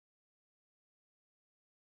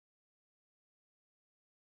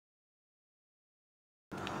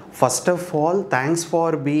First of all, thanks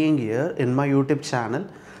for being here in my YouTube channel.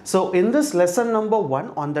 So in this lesson number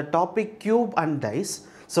 1 on the topic cube and dice,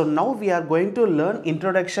 so now we are going to learn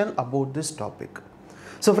introduction about this topic.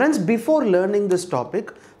 So friends, before learning this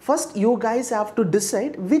topic, first you guys have to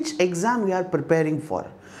decide which exam we are preparing for.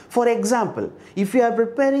 For example, if you are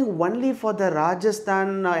preparing only for the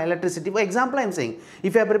Rajasthan electricity, for example I am saying,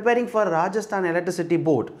 if you are preparing for Rajasthan electricity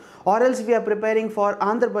board, or else if you are preparing for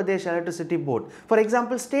Andhra Pradesh electricity board, for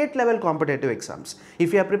example state level competitive exams,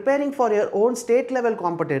 if you are preparing for your own state level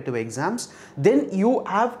competitive exams, then you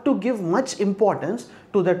have to give much importance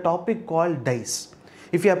to the topic called dice.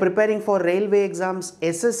 If you are preparing for railway exams,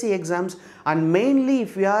 SSC exams, and mainly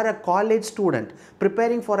if you are a college student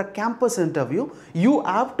preparing for a campus interview, you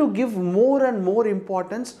have to give more and more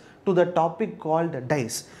importance to the topic called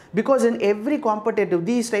dice. Because in every competitive,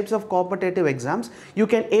 these types of competitive exams, you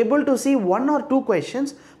can able to see 1 or 2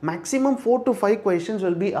 questions, maximum 4 to 5 questions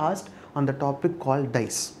will be asked on the topic called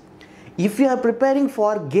dice. If you are preparing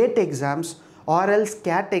for GATE exams, or else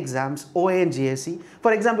CAT exams, ONGSE.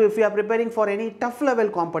 For example, if you are preparing for any tough level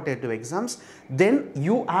competitive exams, then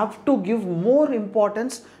you have to give more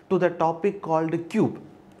importance to the topic called cube.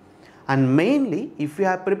 And mainly, if you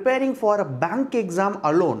are preparing for a bank exam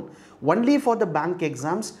alone, only for the bank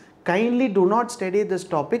exams, kindly do not study this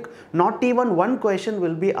topic. Not even one question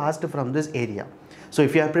will be asked from this area. So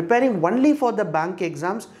if you are preparing only for the bank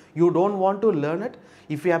exams, you don't want to learn it.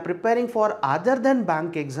 If you are preparing for other than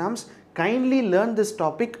bank exams, kindly learn this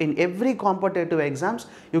topic. In every competitive exams,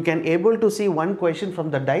 you can able to see one question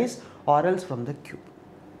from the dice or else from the cube.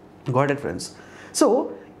 Got it, friends?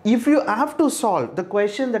 So if you have to solve the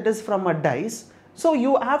question that is from a dice, so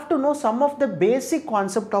you have to know some of the basic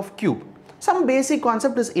concept of cube. Some basic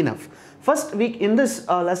concept is enough. First, in this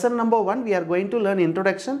lesson number 1, we are going to learn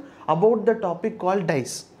introduction about the topic called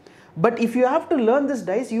dice. But if you have to learn this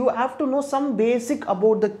dice, you have to know some basic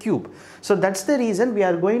about the cube. So that's the reason we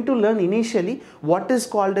are going to learn initially what is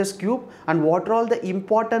called as cube and what are all the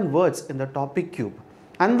important words in the topic cube.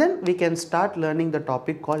 And then we can start learning the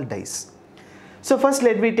topic called dice. So first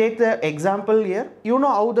let me take the example here. You know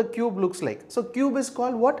how the cube looks like. So cube is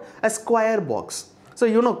called what? A square box. So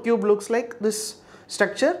you know cube looks like this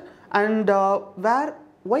structure, and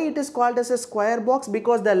why it is called as a square box?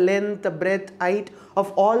 Because the length, the breadth, height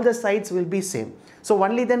of all the sides will be same. So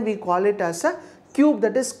only then we call it as a cube,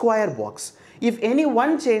 that is square box. If any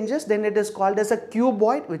one changes, then it is called as a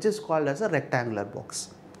cuboid, which is called as a rectangular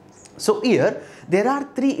box. So here there are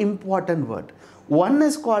 3 important words. One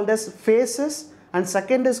is called as faces and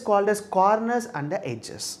second is called as corners and the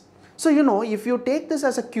edges. So you know, if you take this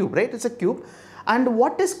as a cube, right, it's a cube, and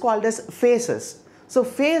what is called as faces? So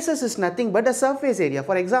faces is nothing but a surface area.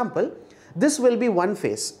 For example, this will be one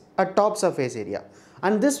face, a top surface area,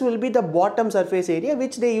 and this will be the bottom surface area,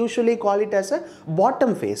 which they usually call it as a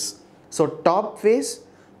bottom face. So top face,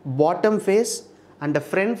 bottom face, and the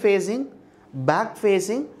front facing, back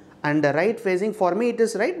facing, and the right facing. For me it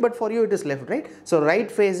is right, but for you it is left, right? So right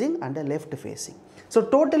facing and the left facing. So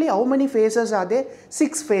totally how many faces are there?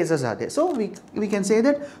 6 faces are there. So we can say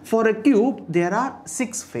that for a cube there are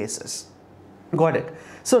 6 faces. Got it?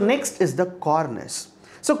 So next is the corners.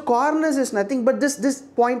 So corners is nothing but this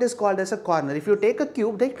point is called as a corner. If you take a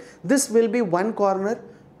cube, right, this will be 1 corner,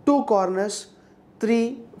 2 corners,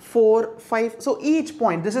 3, 4, 5. So each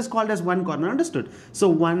point, this is called as 1 corner. Understood? So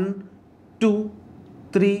 1, 2,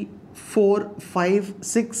 3, 4, 5,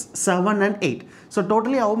 6, 7 and 8. So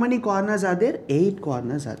totally how many corners are there? 8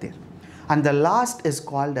 corners are there. And the last is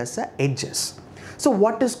called as the edges. So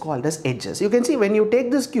what is called as edges? You can see when you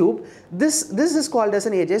take this cube, this is called as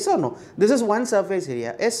an edge, yes or no? This is one surface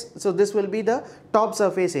area, yes. So this will be the top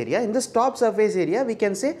surface area. In this top surface area, we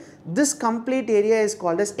can say this complete area is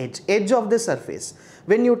called as edge of the surface.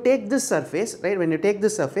 When you take this surface, right, when you take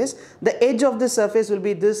this surface, the edge of this surface will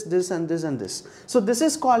be this, this and this and this. So this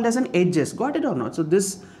is called as an edges. Got it or not? So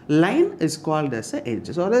this line is called as an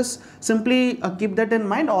edges, or else simply keep that in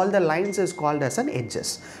mind, all the lines is called as an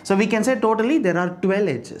edges. So we can say totally there are 12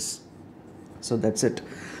 edges. So that's it.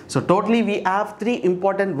 So totally we have 3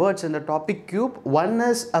 important words in the topic cube. One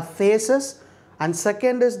is a faces, and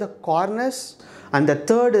second is the corners, and the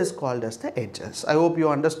third is called as the edges. I hope you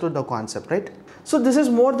understood the concept, right? So this is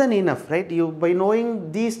more than enough, right? You, by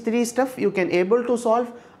knowing these 3 stuff, you can able to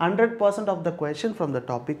solve 100% of the question from the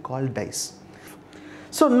topic called dice.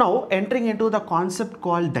 So now entering into the concept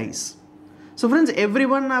called dice. So friends,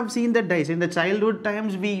 everyone have seen the dice. In the childhood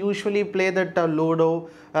times, we usually play that Ludo,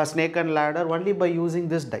 snake and ladder only by using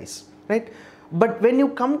this dice, right? But when you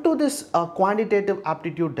come to this quantitative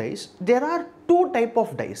aptitude dice, there are 2 types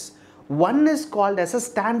of dice. One is called as a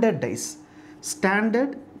standard dice.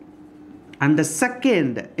 Standard and the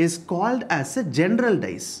second is called as a general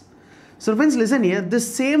dice. So friends, listen here,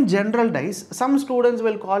 this same general dice, some students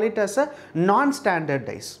will call it as a non-standard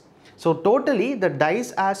dice. So totally the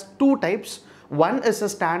dice has two types. One is a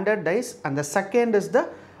standard dice and the second is the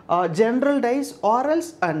general dice or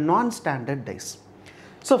else a non-standard dice.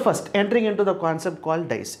 So first, entering into the concept called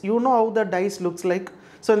dice. You know how the dice looks like.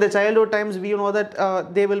 So in the childhood times, we know that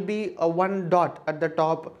there will be a one dot at the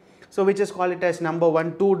top. So which is called it as number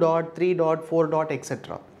 1, 2 dot, 3 dot, 4 dot,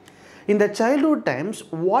 etc. In the childhood times,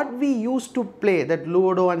 what we used to play, that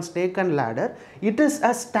Ludo and Snake and Ladder, it is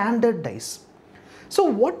a standard dice. So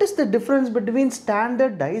what is the difference between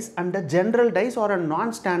standard dice and a general dice or a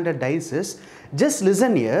non-standard dice is, just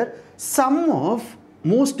listen here, sum of,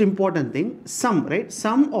 most important thing, sum, right?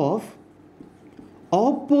 Sum of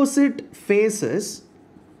opposite faces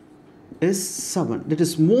is 7. That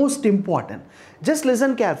is most important. Just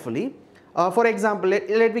listen carefully. For example,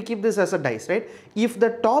 let me keep this as a dice, right? If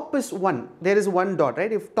the top is 1, there is one dot,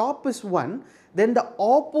 right? If top is 1, then the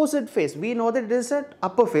opposite face, we know that it is an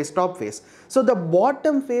upper face, top face. So the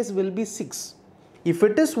bottom face will be 6. If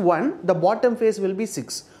it is 1, the bottom face will be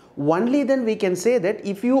 6. Only then we can say that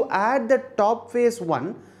if you add the top face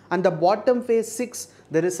 1 and the bottom face 6,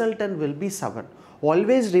 the resultant will be 7.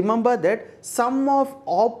 Always remember that sum of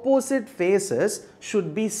opposite faces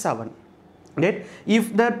should be 7. Right?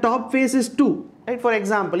 If the top face is 2, right? For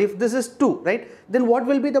example, if this is 2, right? Then what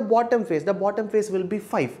will be the bottom face? The bottom face will be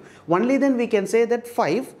 5. Only then we can say that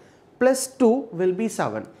 5 plus 2 will be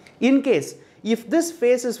 7. In case, if this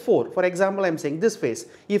face is 4, for example, I am saying this face.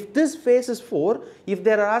 If this face is 4, if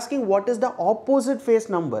they are asking what is the opposite face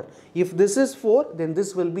number, if this is 4, then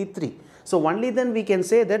this will be 3. So only then we can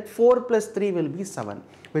say that 4 plus 3 will be 7,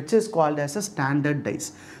 which is called as a standard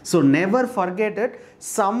dice. So never forget it.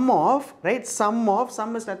 Sum of, right? Sum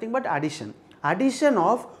is nothing but addition. Addition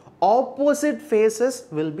of opposite faces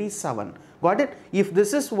will be 7. Got it? If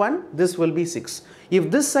this is 1, this will be 6.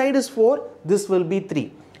 If this side is 4, this will be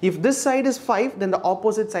 3. If this side is 5, then the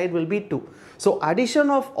opposite side will be 2. So addition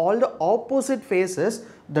of all the opposite faces,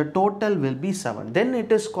 the total will be 7. Then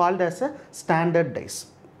it is called as a standard dice.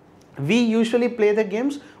 We usually play the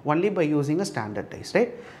games only by using a standard dice,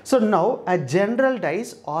 right? So now a general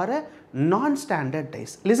dice or a non-standard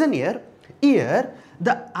dice. Listen here. Here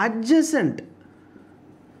the adjacent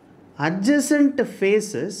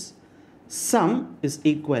faces sum is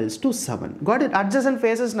equals to 7. Got it? Adjacent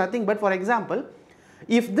face is nothing but, for example,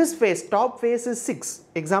 if this face, top face is 6,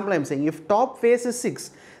 example I am saying, if top face is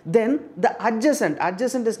 6, then the adjacent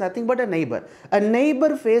is nothing but a neighbor. A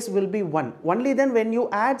neighbor face will be 1. Only then when you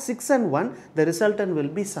add 6 and 1, the resultant will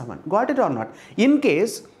be 7. Got it or not? In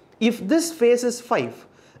case, if this face is 5,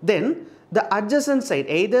 then the adjacent side,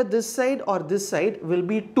 either this side or this side, will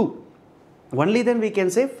be 2. Only then we can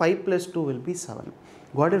say 5 plus 2 will be 7.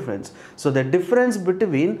 Got it, friends? So the difference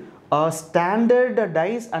between a standard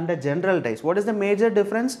dice and a general dice. What is the major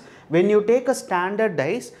difference? When you take a standard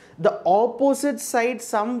dice, the opposite side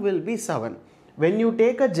sum will be 7. When you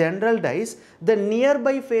take a general dice, the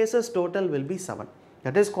nearby faces total will be 7.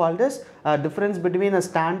 That is called as a difference between a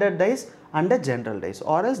standard dice and a general dice.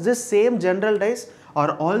 Or else this same general dice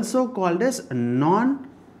are also called as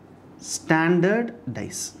non-standard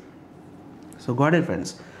dice. So got it,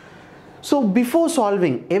 friends? So before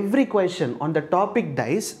solving every question on the topic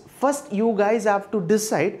dice, first you guys have to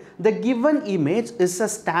decide the given image is a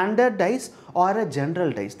standard dice or a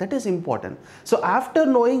general dice. That is important. So after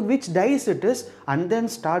knowing which dice it is, and then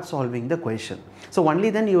start solving the question. So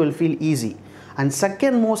only then you will feel easy. And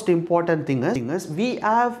second most important thing is we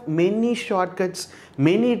have many shortcuts,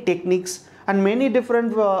 many techniques and many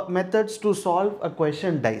different methods to solve a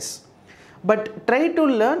question dice. But try to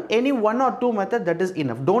learn any one or two method, that is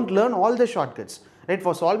enough. Don't learn all the shortcuts. Right?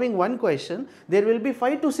 For solving one question, there will be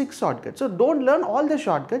 5 to 6 shortcuts. So don't learn all the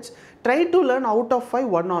shortcuts. Try to learn out of 5,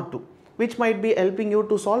 1 or 2, which might be helping you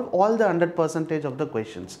to solve all the 100% of the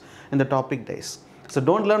questions in the topic dice. So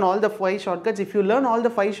don't learn all the 5 shortcuts. If you learn all the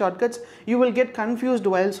 5 shortcuts, you will get confused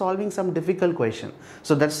while solving some difficult question.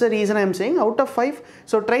 So that's the reason I am saying out of 5.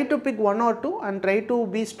 So try to pick 1 or 2 and try to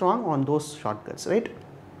be strong on those shortcuts, right?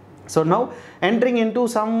 So now entering into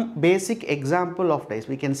some basic example of dice,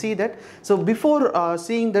 we can see that. So before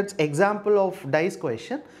seeing that example of dice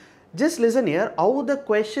question, just listen here how the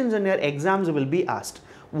questions in your exams will be asked.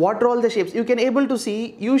 What are all the shapes? You can able to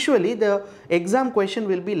see usually the exam question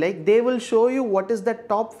will be like, they will show you what is the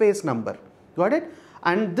top face number. Got it?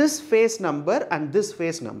 And this face number and this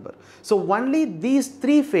face number. So only these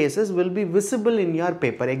 3 faces will be visible in your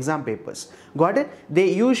paper, exam papers. Got it?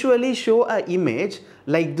 They usually show an image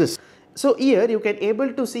like this. So here you can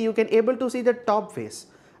able to see the top face,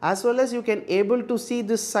 as well as you can able to see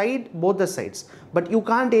this side, both the sides, but you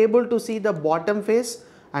can't able to see the bottom face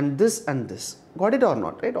and this and this. Got it or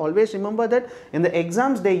not, right? Always remember that in the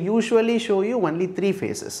exams they usually show you only 3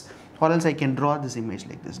 faces, or else I can draw this image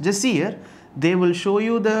like this. Just see here, they will show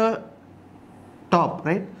you the top,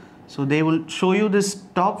 right? So they will show you this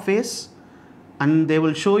top face, and they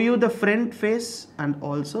will show you the front face and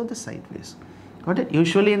also the side face. Got it?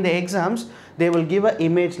 Usually in the exams they will give an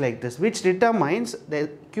image like this, which determines the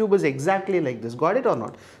cube is exactly like this. Got it or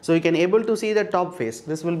not? So you can able to see the top face.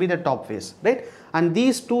 This will be the top face, right? And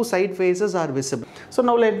these 2 side faces are visible. So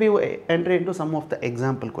now let me enter into some of the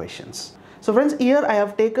example questions. So friends, here I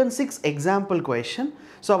have taken 6 example question.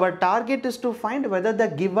 So our target is to find whether the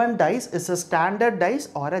given dice is a standard dice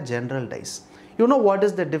or a general dice. You know what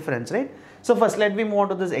is the difference, right? So first let me move on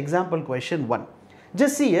to this example question 1.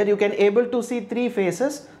 Just see here, you can able to see 3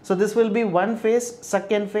 faces. So this will be 1 face,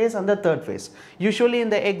 second face and the third face. Usually in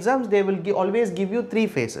the exams they will always give you 3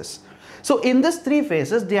 faces. So in this 3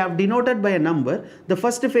 faces they have denoted by a number. The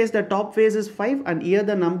first face, the top face is 5, and here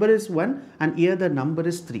the number is 1, and here the number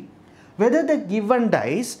is 3. Whether the given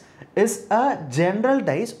dice is a general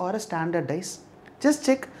dice or a standard dice. Just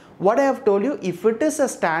check what I have told you. If it is a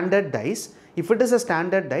standard dice,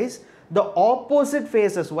 the opposite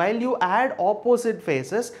faces, while you add opposite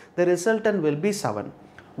faces, the resultant will be 7.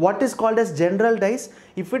 What is called as general dice?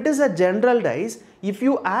 If it is a general dice, if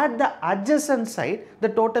you add the adjacent side, the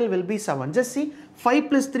total will be 7. Just see, 5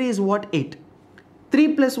 plus 3 is what? 8.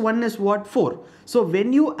 3 plus 1 is what? 4. So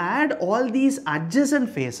when you add all these adjacent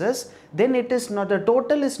faces, then it is not, the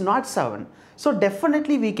total is not 7. So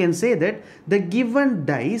definitely we can say that the given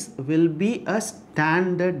dice will be a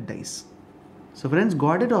standard dice. So friends,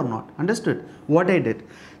 got it or not? Understood what I did?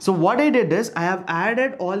 So what I did is I have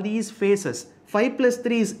added all these faces. 5 plus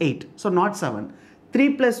 3 is 8, so not 7.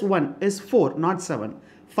 3 plus 1 is 4, not 7.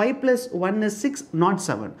 5 plus 1 is 6, not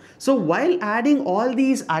 7. So while adding all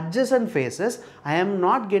these adjacent faces, I am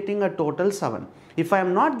not getting a total 7. If I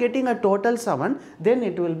am not getting a total 7, then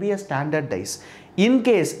it will be a standard dice. In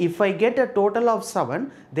case if I get a total of 7,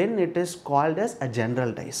 then it is called as a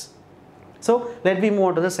general dice. So let me move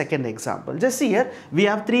on to the second example. Just see here, we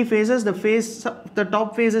have 3 faces. The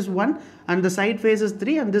top face is 1, and the side face is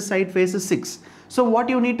 3, and this side face is 6. So what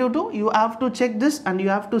you need to do, you have to check this and you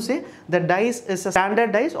have to say the dice is a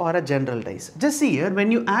standard dice or a general dice. Just see here,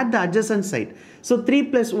 when you add the adjacent side, so 3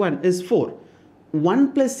 plus 1 is 4.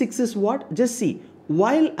 1 plus 6 is what? Just see,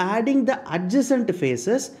 while adding the adjacent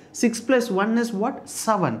faces, 6 plus 1 is what?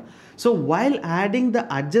 7. So while adding the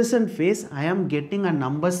adjacent face, I am getting a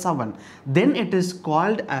number 7. Then it is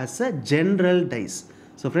called as a general dice.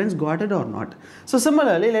 So friends, got it or not? So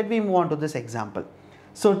similarly, let me move on to this example.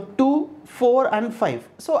 So 2, 4 and 5.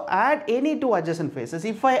 So add any 2 adjacent faces.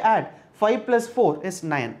 If I add 5 plus 4 is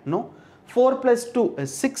 9. No. 4 plus 2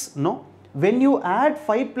 is 6. No. When you add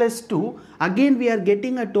 5 plus 2, again we are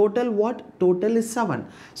getting a total what? Total is 7.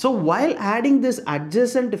 So while adding this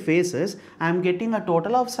adjacent faces, I am getting a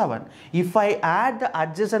total of 7. If I add the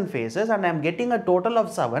adjacent faces and I am getting a total of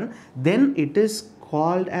 7, then it is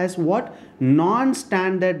called as what?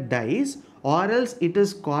 Non-standard dice, or else it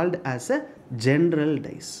is called as a general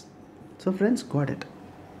dice. So friends, got it?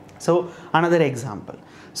 So another example.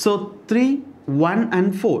 So 3, 1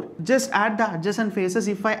 and 4. Just add the adjacent faces.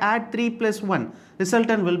 If I add 3 plus 1,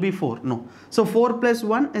 resultant will be 4. No. So 4 plus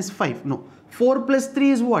 1 is 5. No. 4 plus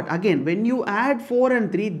 3 is what? Again, when you add 4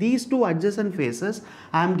 and 3, these 2 adjacent faces,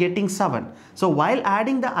 I am getting 7. So while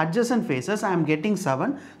adding the adjacent faces, I am getting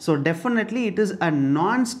 7. So definitely it is a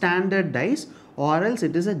non-standard dice, or else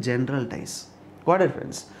it is a general dice. Got it,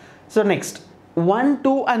 friends? So next, 1,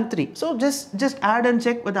 2 and 3. So just add and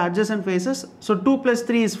check with the adjacent faces. So 2 plus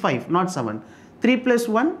 3 is 5, not 7. 3 plus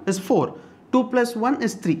 1 is 4. 2 plus 1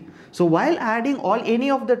 is 3. So while adding any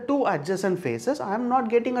of the 2 adjacent faces, I am not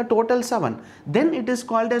getting a total 7. Then it is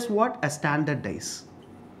called as what? A standard dice.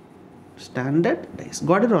 Standard dice.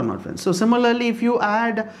 Got it or not, friends? So similarly, if you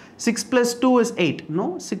add 6 plus 2 is 8.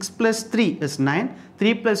 No. 6 plus 3 is 9.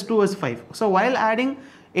 3 plus 2 is 5. So while adding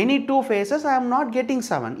any 2 faces, I am not getting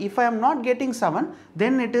 7. If I am not getting 7,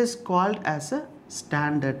 then it is called as a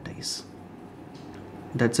standard dice.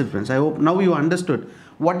 That's it, friends. I hope now you understood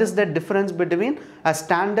what is the difference between a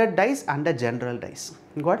standard dice and a general dice.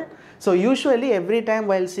 Got it? So usually every time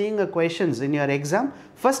while seeing a questions in your exam,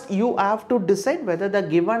 first you have to decide whether the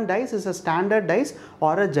given dice is a standard dice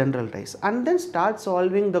or a general dice, and then start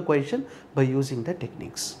solving the question by using the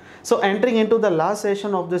techniques. So entering into the last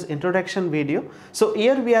session of this introduction video. So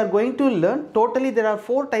here we are going to learn, totally there are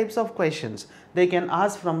 4 types of questions they can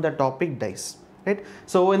ask from the topic dice. right?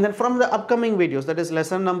 So and then from the upcoming videos, that is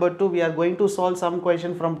lesson number 2, we are going to solve some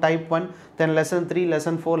question from type 1, then lesson 3,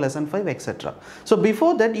 lesson 4, lesson 5, etc. So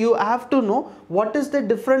before that, you have to know what is the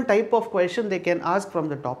different type of question they can ask from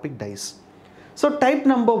the topic dice. So type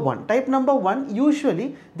number 1,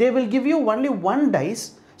 usually they will give you only one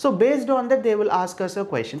dice. So based on that, they will ask us a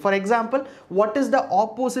question. For example, what is the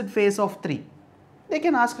opposite face of 3? They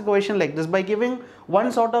can ask a question like this by giving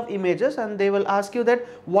one sort of images, and they will ask you that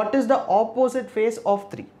what is the opposite face of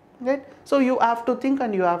 3, right? So you have to think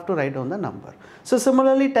and you have to write down the number. So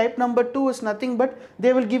similarly, type number 2 is nothing but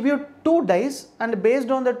they will give you 2 dice, and based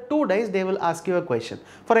on the 2 dice, they will ask you a question.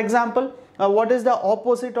 For example, what is the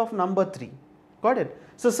opposite of number 3? Got it?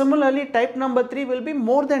 So similarly, type number 3 will be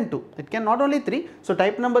more than 2. It can not only 3. So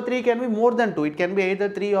type number 3 can be more than 2. It can be either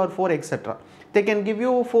 3 or 4, etc. They can give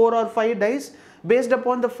you 4 or 5 dice. Based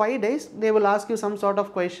upon the 5 dice, they will ask you some sort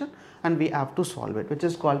of question, and we have to solve it, which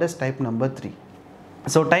is called as type number 3.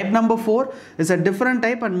 So type number 4 is a different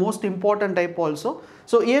type and most important type also.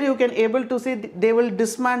 So here you can able to see they will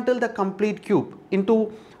dismantle the complete cube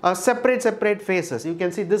into separate faces. You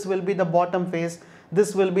can see this will be the bottom face,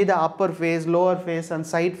 this will be the upper face, lower face, and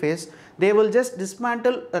side face. They will just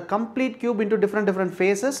dismantle a complete cube into different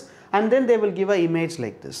faces, and then they will give an image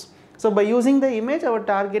like this. So by using the image, our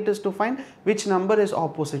target is to find which number is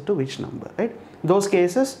opposite to which number, right? Those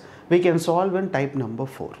cases we can solve in type number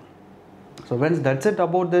 4. So friends, that's it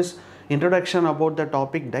about this introduction about the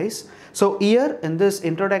topic dice. So here in this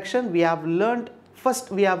introduction, we have learned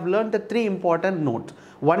the 3 important notes.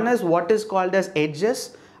 One is what is called as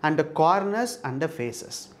edges, and the corners, and the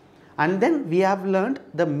faces. And then we have learned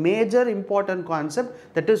the major important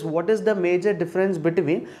concept, that is what is the major difference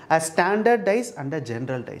between a standard dice and a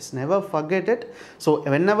general dice. Never forget it. So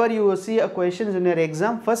whenever you see a questions in your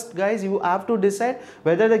exam, first guys, you have to decide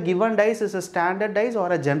whether the given dice is a standard dice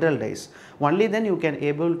or a general dice. Only then you can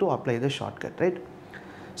able to apply the shortcut, right?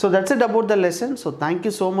 So that's it about the lesson. So thank you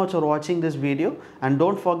so much for watching this video, and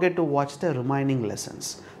don't forget to watch the remaining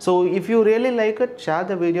lessons. So if you really like it, share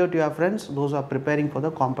the video to your friends, those who are preparing for the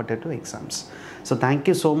competitive exams. So thank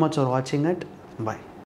you so much for watching it. Bye.